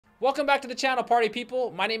Welcome back to the channel, party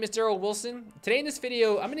people. My name is Daryl Wilson. Today in this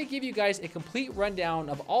video, I'm gonna give you guys a complete rundown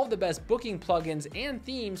of all the best booking plugins and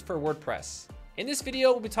themes for WordPress. In this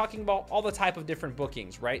video, we'll be talking about all the type of different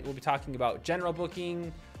bookings, right? We'll be talking about general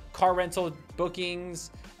booking, car rental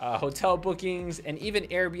bookings, hotel bookings, and even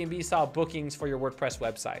Airbnb style bookings for your WordPress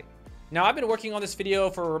website. Now, I've been working on this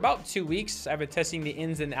video for about 2 weeks. I've been testing the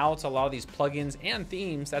ins and outs of a lot of these plugins and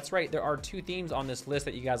themes. That's right, there are 2 themes on this list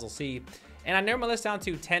that you guys will see. And I narrowed my list down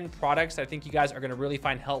to 10 products I think you guys are gonna really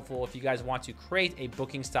find helpful if you guys want to create a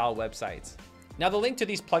booking style website. Now, the link to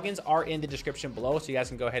these plugins are in the description below, so you guys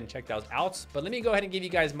can go ahead and check those out. But let me go ahead and give you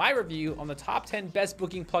guys my review on the top 10 best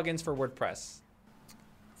booking plugins for WordPress.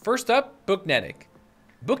 First up, Booknetic.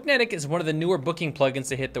 Booknetic is one of the newer booking plugins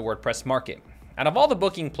to hit the WordPress market. Out of all the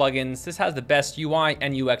booking plugins, this has the best UI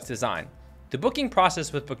and UX design. The booking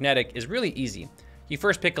process with Booknetic is really easy. You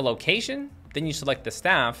first pick a location, then you select the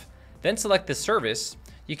staff, then select the service.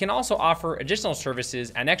 You can also offer additional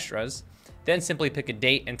services and extras, then simply pick a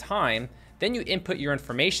date and time, then you input your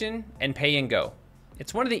information and pay and go.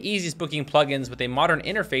 It's one of the easiest booking plugins with a modern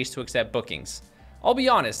interface to accept bookings. I'll be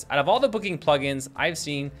honest, out of all the booking plugins I've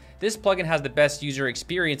seen, this plugin has the best user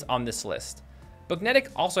experience on this list. Booknetic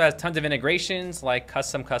also has tons of integrations like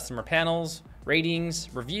custom customer panels, ratings,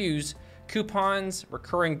 reviews, coupons,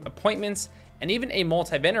 recurring appointments, and even a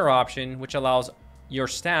multi-vendor option, which allows your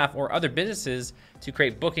staff or other businesses to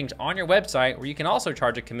create bookings on your website where you can also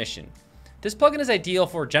charge a commission. This plugin is ideal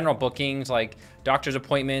for general bookings like doctor's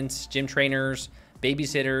appointments, gym trainers,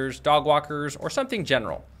 babysitters, dog walkers, or something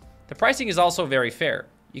general. The pricing is also very fair.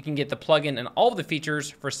 You can get the plugin and all of the features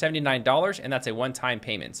for $79, and that's a one-time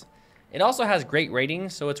payment. It also has great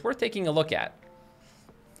ratings, so it's worth taking a look at.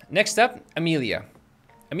 Next up, Amelia.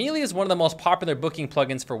 Amelia is one of the most popular booking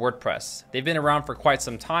plugins for WordPress. They've been around for quite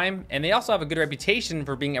some time, and they also have a good reputation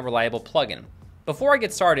for being a reliable plugin. Before I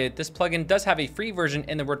get started, this plugin does have a free version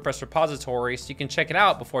in the WordPress repository, so you can check it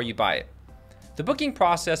out before you buy it. The booking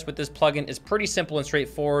process with this plugin is pretty simple and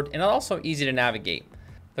straightforward, and also easy to navigate.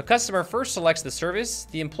 The customer first selects the service,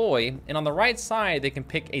 the employee, and on the right side, they can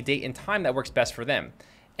pick a date and time that works best for them.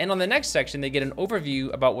 And on the next section, they get an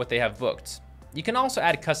overview about what they have booked. You can also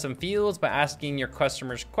add custom fields by asking your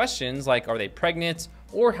customers questions like, are they pregnant,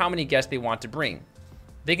 or how many guests they want to bring.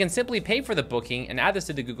 They can simply pay for the booking and add this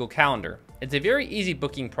to the Google Calendar. It's a very easy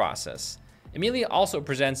booking process. Amelia also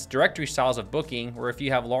presents directory styles of booking, where if you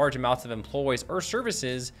have large amounts of employees or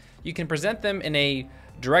services, you can present them in a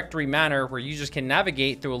directory manner where users can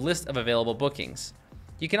navigate through a list of available bookings.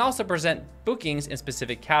 You can also present bookings in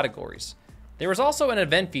specific categories. There is also an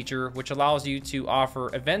event feature which allows you to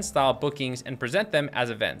offer event-style bookings and present them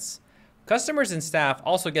as events. Customers and staff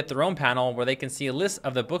also get their own panel where they can see a list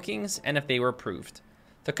of the bookings and if they were approved.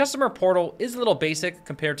 The customer portal is a little basic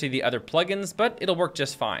compared to the other plugins, but it'll work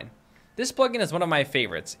just fine. This plugin is one of my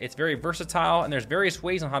favorites. It's very versatile and there's various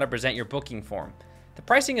ways on how to present your booking form. The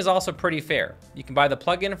pricing is also pretty fair. You can buy the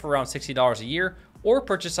plugin for around $60 a year or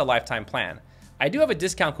purchase a lifetime plan. I do have a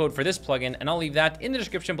discount code for this plugin and I'll leave that in the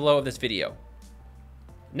description below of this video.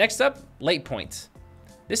 Next up, Laypoint.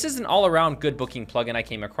 This is an all-around good booking plugin I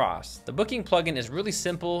came across. The booking plugin is really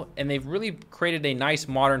simple and they've really created a nice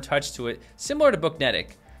modern touch to it, similar to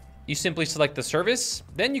Booknetic. You simply select the service,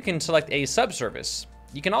 then you can select a sub-service.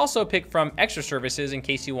 You can also pick from extra services in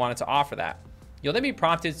case you wanted to offer that. You'll then be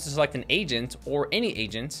prompted to select an agent or any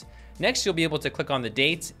agent. Next, you'll be able to click on the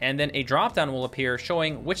date and then a drop-down will appear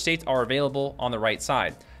showing which dates are available on the right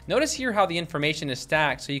side. Notice here how the information is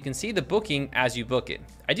stacked so you can see the booking as you book it.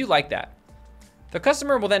 I do like that. The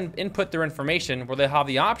customer will then input their information where they'll have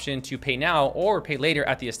the option to pay now or pay later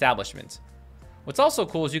at the establishment. What's also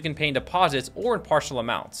cool is you can pay in deposits or in partial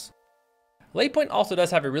amounts. Laypoint also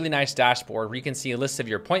does have a really nice dashboard where you can see a list of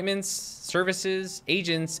your appointments, services,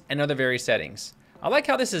 agents, and other various settings. I like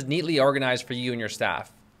how this is neatly organized for you and your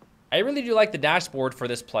staff. I really do like the dashboard for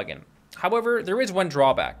this plugin. However, there is one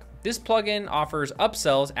drawback. This plugin offers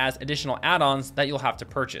upsells as additional add-ons that you'll have to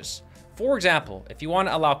purchase. For example, if you want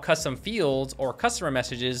to allow custom fields or customer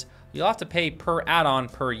messages, you'll have to pay per add-on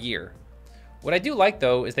per year. What I do like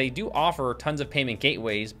though is they do offer tons of payment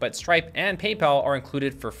gateways, but Stripe and PayPal are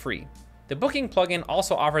included for free. The booking plugin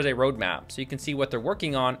also offers a roadmap so you can see what they're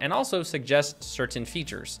working on and also suggests certain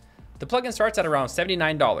features. The plugin starts at around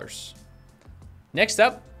 $79. Next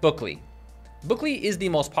up, Booklet. Booklet is the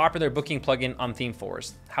most popular booking plugin on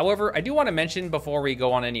ThemeForest. However, I do want to mention before we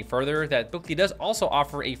go on any further that Booklet does also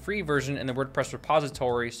offer a free version in the WordPress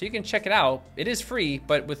repository, so you can check it out. It is free,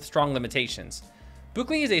 but with strong limitations.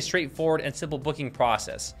 Booklet is a straightforward and simple booking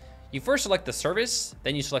process. You first select the service,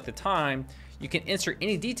 then you select the time, you can insert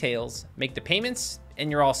any details, make the payments,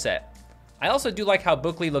 and you're all set. I also do like how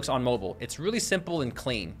Booklet looks on mobile. It's really simple and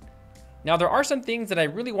clean. Now there are some things that I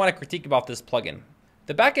really want to critique about this plugin.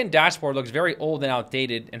 The backend dashboard looks very old and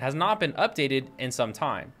outdated and has not been updated in some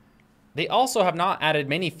time. They also have not added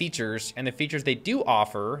many features, and the features they do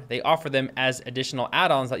offer, they offer them as additional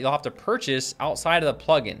add-ons that you'll have to purchase outside of the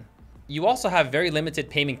plugin. You also have very limited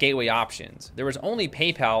payment gateway options. There is only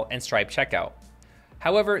PayPal and Stripe checkout.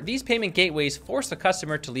 However, these payment gateways force the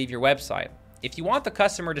customer to leave your website. If you want the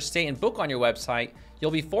customer to stay and book on your website,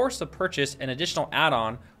 you'll be forced to purchase an additional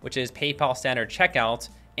add-on, which is PayPal standard checkout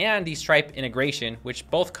and the Stripe integration, which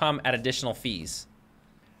both come at additional fees.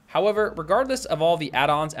 However, regardless of all the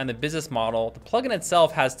add-ons and the business model, the plugin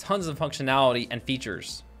itself has tons of functionality and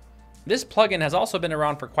features. This plugin has also been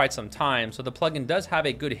around for quite some time, so the plugin does have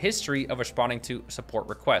a good history of responding to support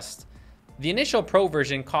requests. The initial Pro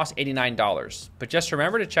version costs $89, but just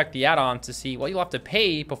remember to check the add-on to see what you'll have to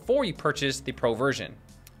pay before you purchase the Pro version.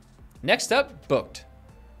 Next up, Booked.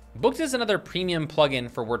 Booked is another premium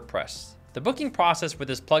plugin for WordPress. The booking process for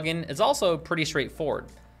this plugin is also pretty straightforward.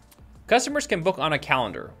 Customers can book on a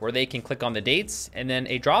calendar where they can click on the dates, and then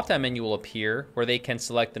a drop-down menu will appear where they can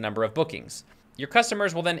select the number of bookings. Your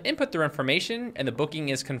customers will then input their information and the booking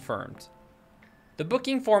is confirmed. The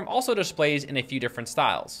booking form also displays in a few different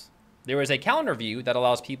styles. There is a calendar view that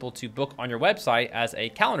allows people to book on your website as a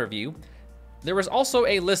calendar view. There is also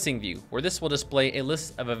a listing view where this will display a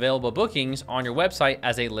list of available bookings on your website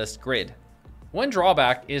as a list grid. One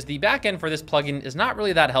drawback is the backend for this plugin is not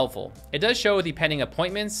really that helpful. It does show the pending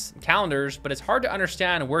appointments, calendars, but it's hard to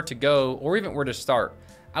understand where to go or even where to start.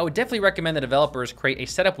 I would definitely recommend the developers create a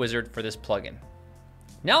setup wizard for this plugin.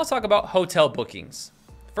 Now let's talk about hotel bookings.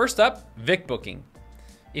 First up, VicBooking.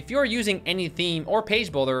 If you're using any theme or page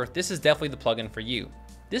builder, this is definitely the plugin for you.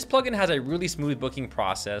 This plugin has a really smooth booking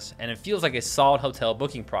process and it feels like a solid hotel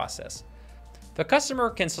booking process. The customer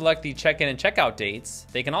can select the check-in and check-out dates.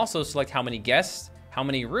 They can also select how many guests, how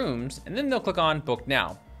many rooms, and then they'll click on Book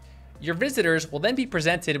Now. Your visitors will then be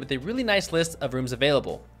presented with a really nice list of rooms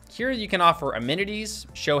available. Here you can offer amenities,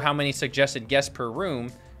 show how many suggested guests per room,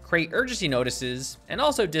 create urgency notices, and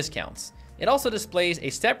also discounts. It also displays a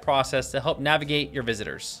step process to help navigate your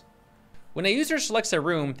visitors. When a user selects a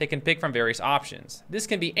room, they can pick from various options. This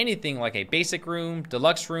can be anything like a basic room,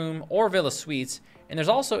 deluxe room, or villa suites, and there's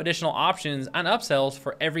also additional options and upsells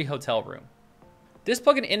for every hotel room. This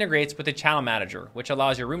plugin integrates with the channel manager, which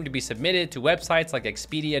allows your room to be submitted to websites like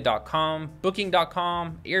Expedia.com,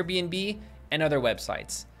 Booking.com, Airbnb, and other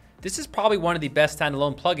websites. This is probably one of the best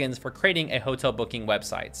standalone plugins for creating a hotel booking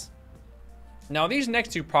websites. Now these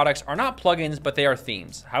next two products are not plugins, but they are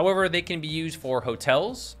themes. However, they can be used for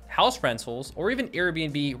hotels, house rentals, or even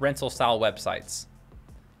Airbnb rental style websites.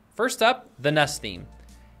 First up, the Nuss theme.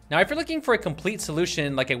 Now, if you're looking for a complete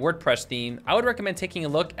solution like a WordPress theme, I would recommend taking a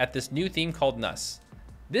look at this new theme called Nuss.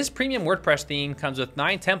 This premium WordPress theme comes with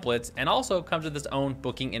 9 templates and also comes with its own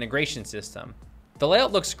booking integration system. The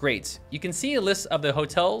layout looks great. You can see a list of the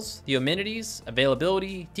hotels, the amenities,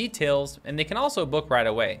 availability, details, and they can also book right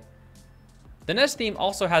away. The Nuss theme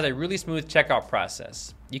also has a really smooth checkout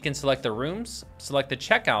process. You can select the rooms, select the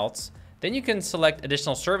checkouts, then you can select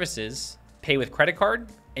additional services, pay with credit card,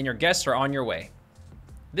 and your guests are on your way.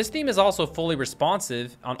 This theme is also fully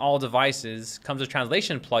responsive on all devices, comes with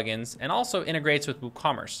translation plugins, and also integrates with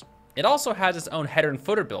WooCommerce. It also has its own header and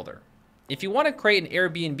footer builder. If you want to create an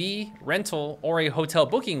Airbnb, rental, or a hotel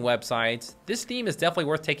booking website, this theme is definitely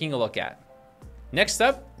worth taking a look at. Next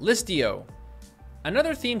up, Listio.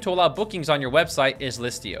 Another theme to allow bookings on your website is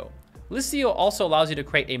Listio. Listio also allows you to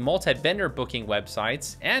create a multi-vendor booking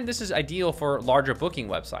websites, and this is ideal for larger booking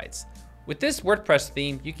websites. With this WordPress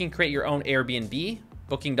theme, you can create your own Airbnb,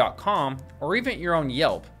 Booking.com, or even your own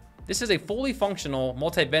Yelp. This is a fully functional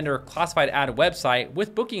multi-vendor classified ad website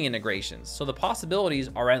with booking integrations, so the possibilities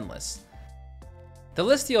are endless. The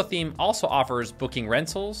Listio theme also offers booking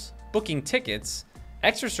rentals, booking tickets,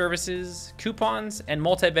 extra services, coupons, and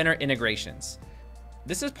multi-vendor integrations.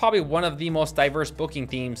 This is probably one of the most diverse booking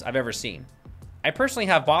themes I've ever seen. I personally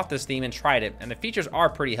have bought this theme and tried it, and the features are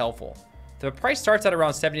pretty helpful. The price starts at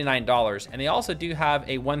around $79, and they also do have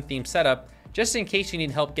a one theme setup just in case you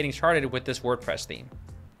need help getting started with this WordPress theme.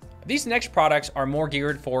 These next products are more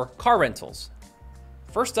geared for car rentals.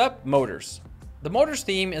 First up, Motors. The Motors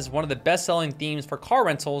theme is one of the best-selling themes for car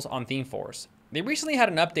rentals on ThemeForce. They recently had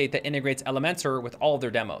an update that integrates Elementor with all of their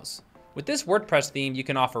demos. With this WordPress theme, you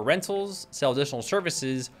can offer rentals, sell additional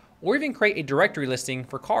services, or even create a directory listing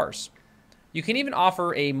for cars. You can even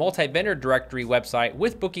offer a multi-vendor directory website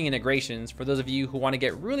with booking integrations for those of you who want to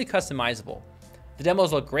get really customizable. The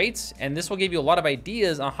demos look great, and this will give you a lot of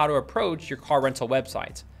ideas on how to approach your car rental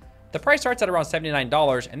website. The price starts at around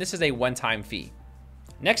 $79, and this is a one-time fee.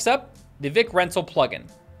 Next up, the Vic Rental plugin.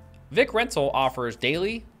 Vic Rental offers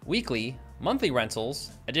daily, weekly, monthly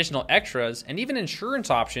rentals, additional extras, and even insurance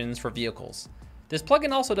options for vehicles. This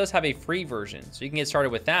plugin also does have a free version, so you can get started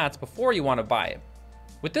with that before you want to buy it.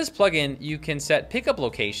 With this plugin, you can set pickup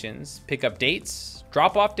locations, pickup dates,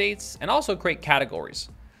 drop-off dates, and also create categories.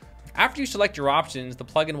 After you select your options, the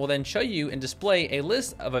plugin will then show you and display a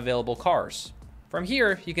list of available cars. From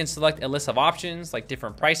here, you can select a list of options like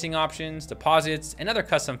different pricing options, deposits, and other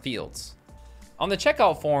custom fields. On the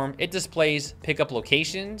checkout form, it displays pickup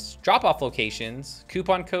locations, drop-off locations,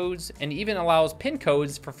 coupon codes, and even allows PIN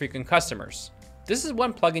codes for frequent customers. This is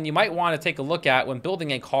one plugin you might want to take a look at when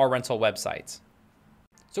building a car rental website.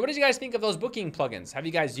 So what did you guys think of those booking plugins? Have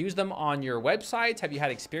you guys used them on your websites? Have you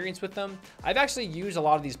had experience with them? I've actually used a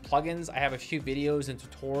lot of these plugins. I have a few videos and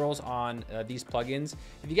tutorials on these plugins.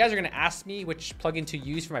 If you guys are gonna ask me which plugin to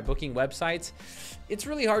use for my booking websites, it's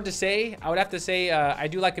really hard to say. I would have to say I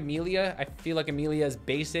do like Amelia. I feel like Amelia is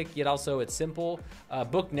basic, yet also it's simple.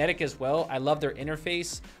 Booknetic as well. I love their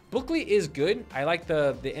interface. Booklet is good. I like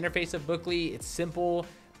the interface of Booklet. It's simple,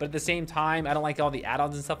 but at the same time, I don't like all the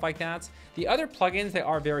add-ons and stuff like that. The other plugins that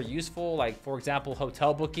are very useful, like for example,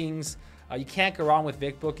 hotel bookings, you can't go wrong with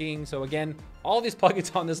VicBooking. So again, all these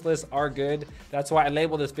plugins on this list are good. That's why I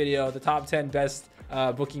labeled this video the top 10 best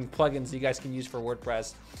booking plugins you guys can use for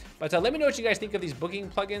WordPress. But let me know what you guys think of these booking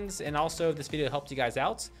plugins, and also if this video helped you guys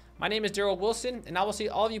out. My name is Daryl Wilson, and I will see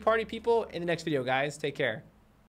all of you party people in the next video, guys. Take care.